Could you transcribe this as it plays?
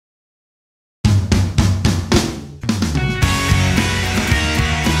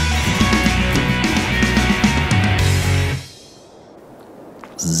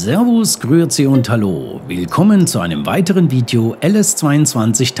Servus, Grüezi und Hallo. Willkommen zu einem weiteren Video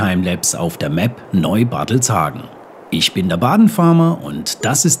LS22 Timelapse auf der Map Neu Bartelshagen. Ich bin der Baden-Farmer und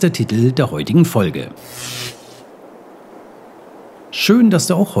das ist der Titel der heutigen Folge. Schön, dass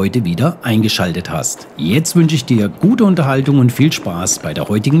du auch heute wieder eingeschaltet hast. Jetzt wünsche ich dir gute Unterhaltung und viel Spaß bei der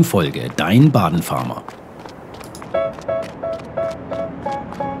heutigen Folge. Dein Baden-Farmer.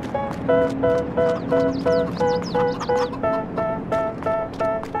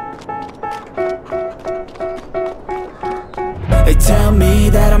 They tell me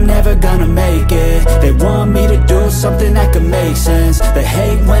that I'm never gonna make it. They want me to do something that could make sense. They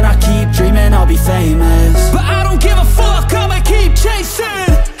hate when I keep dreaming I'll be famous, but I don't give a fuck, I'ma keep chasing.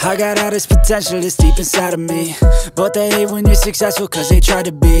 I got all this potential that's deep inside of me, but they hate when you're successful cause they try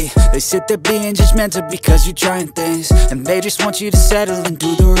to be. They sit there being judgmental because you're trying things, and they just want you to settle and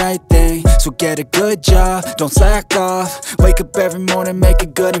do the right thing. So get a good job, don't slack off. Wake up every morning, make a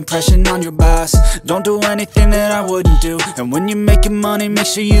good impression on your boss. Don't do anything that I wouldn't do, and when you're making money, make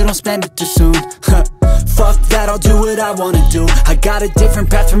sure you don't spend it too soon. Fuck that, I'll do what I wanna do. I got a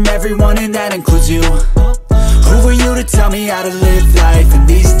different path from everyone and that includes you. Who are you to tell me how to live life? In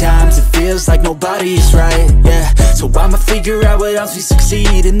these times it feels like nobody's right, yeah. So I'ma figure out what else we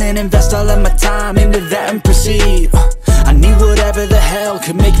succeed, and then invest all of my time into that and proceed. I need whatever the hell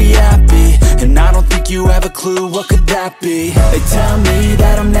could make me happy, and I don't think you have a clue what could that be. They tell me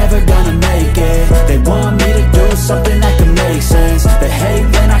that I'm never gonna make it. They want me to do something that can make sense. They hate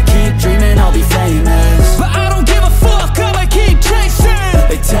when I keep dreaming I'll be famous, but I don't give a fuck, I'ma keep chasing.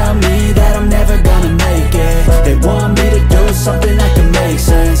 They tell me that I'm never gonna make it. They want me to do something that can make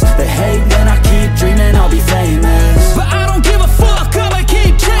sense. They hate when I keep dreaming I'll be famous, but I don't give a fuck, I'ma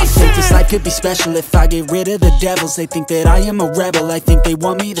keep chasing. I think this life could be special if I get rid of the devils. They think that I am a rebel, I think they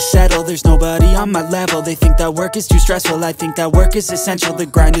want me to settle. There's nobody on my level. They think that work is too stressful, I think that work is essential. The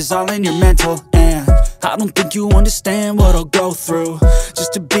grind is all in your mental, and I don't think you understand what I'll go through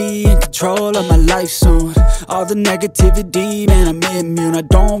just to be in control of my life soon. All the negativity, man, I'm immune. I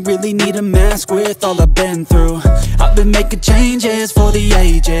don't really need a mask with all I've been through. I've been making changes for the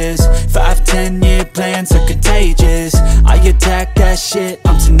ages. 5-10 year plans are contagious. I attack that shit,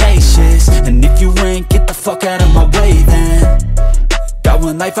 I'm tenacious. And if you ain't, get the fuck out of my way then. Got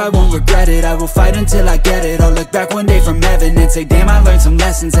one life, I won't regret it. I will fight until I get it. I'll look back one day from heaven and say, damn, I learned some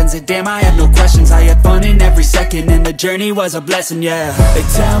lessons. And say, damn, I had no questions. I had fun in every second, and the journey was a blessing, yeah. They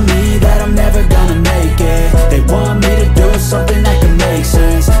tell me that I'm never gonna make it. They want me to do something that can make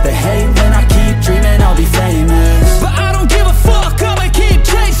sense. They hate when I keep dreaming I'll be famous, but I don't give a fuck, I'ma keep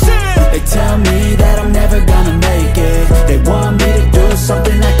chasing. They tell me that I'm never gonna make it. They want me to do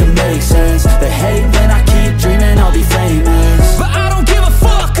something that can make sense. They hate when I keep dreaming I'll be famous, but I don't give a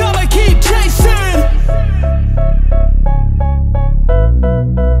fuck, I'ma keep chasing.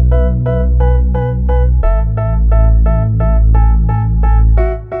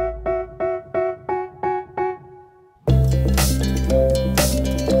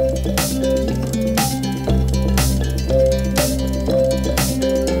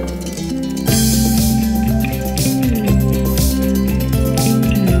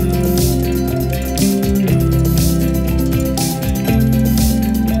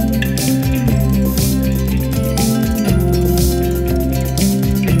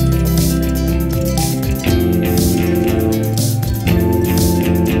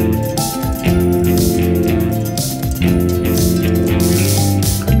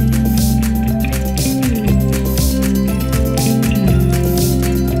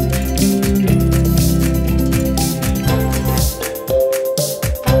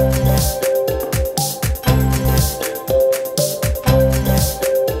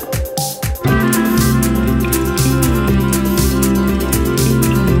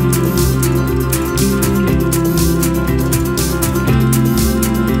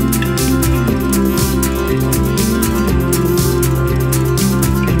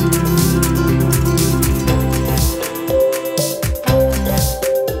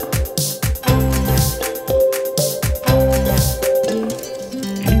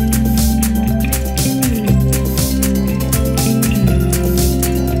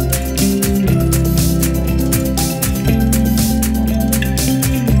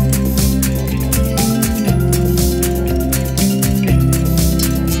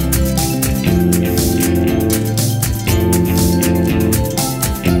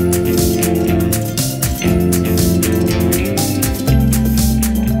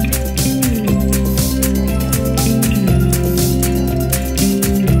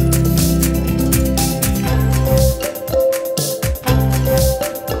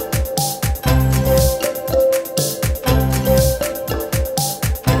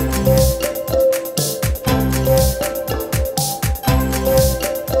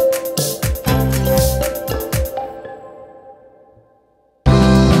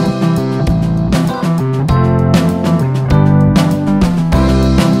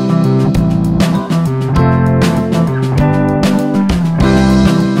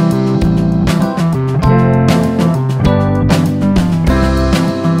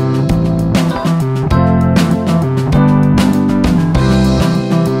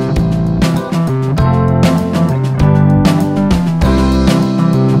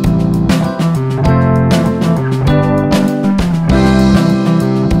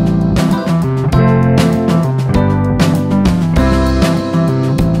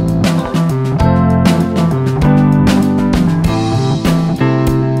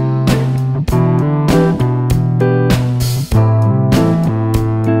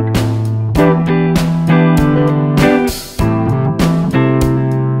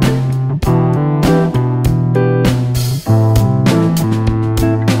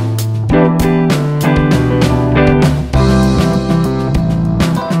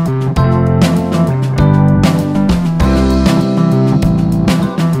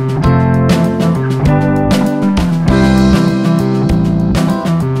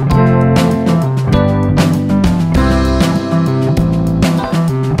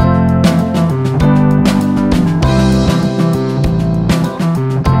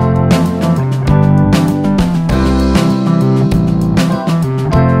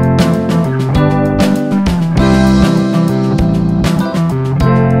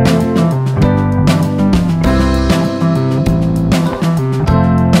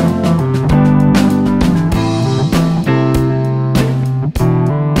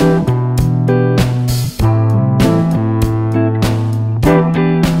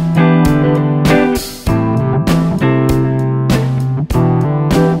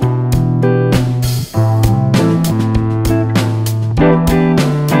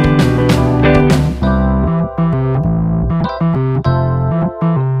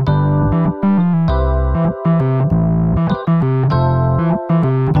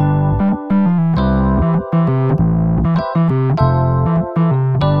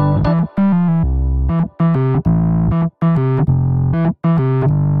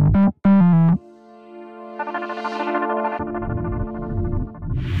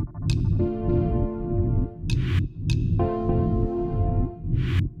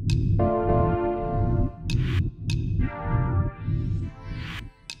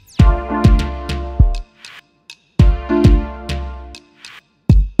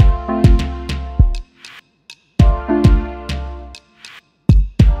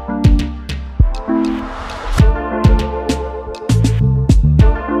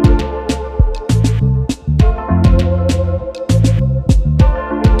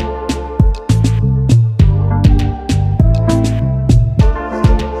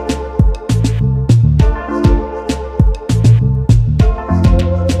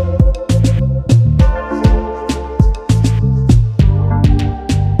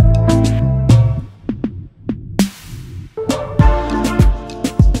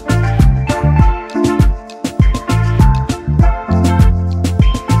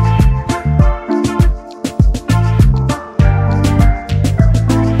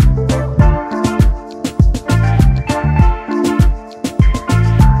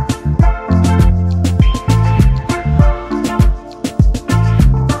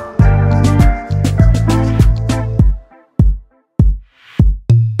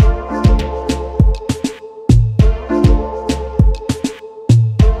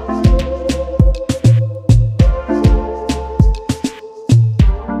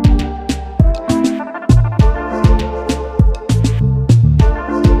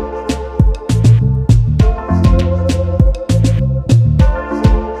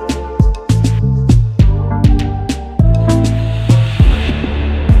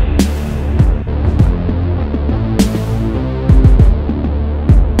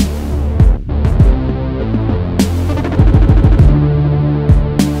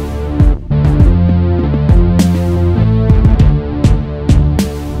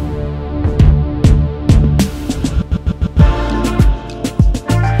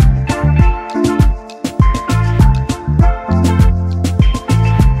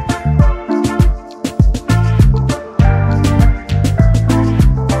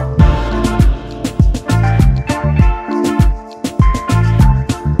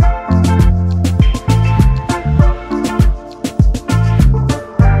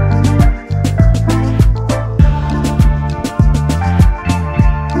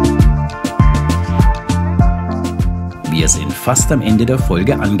 fast am Ende der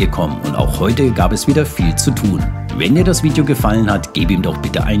Folge angekommen und auch heute gab es wieder viel zu tun. Wenn dir das Video gefallen hat, gib ihm doch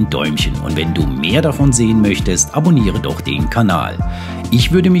bitte ein Däumchen und wenn du mehr davon sehen möchtest, abonniere doch den Kanal.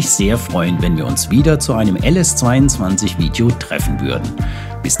 Ich würde mich sehr freuen, wenn wir uns wieder zu einem LS22 Video treffen würden.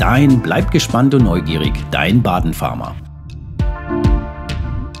 Bis dahin, bleib gespannt und neugierig, dein Baden-Farmer.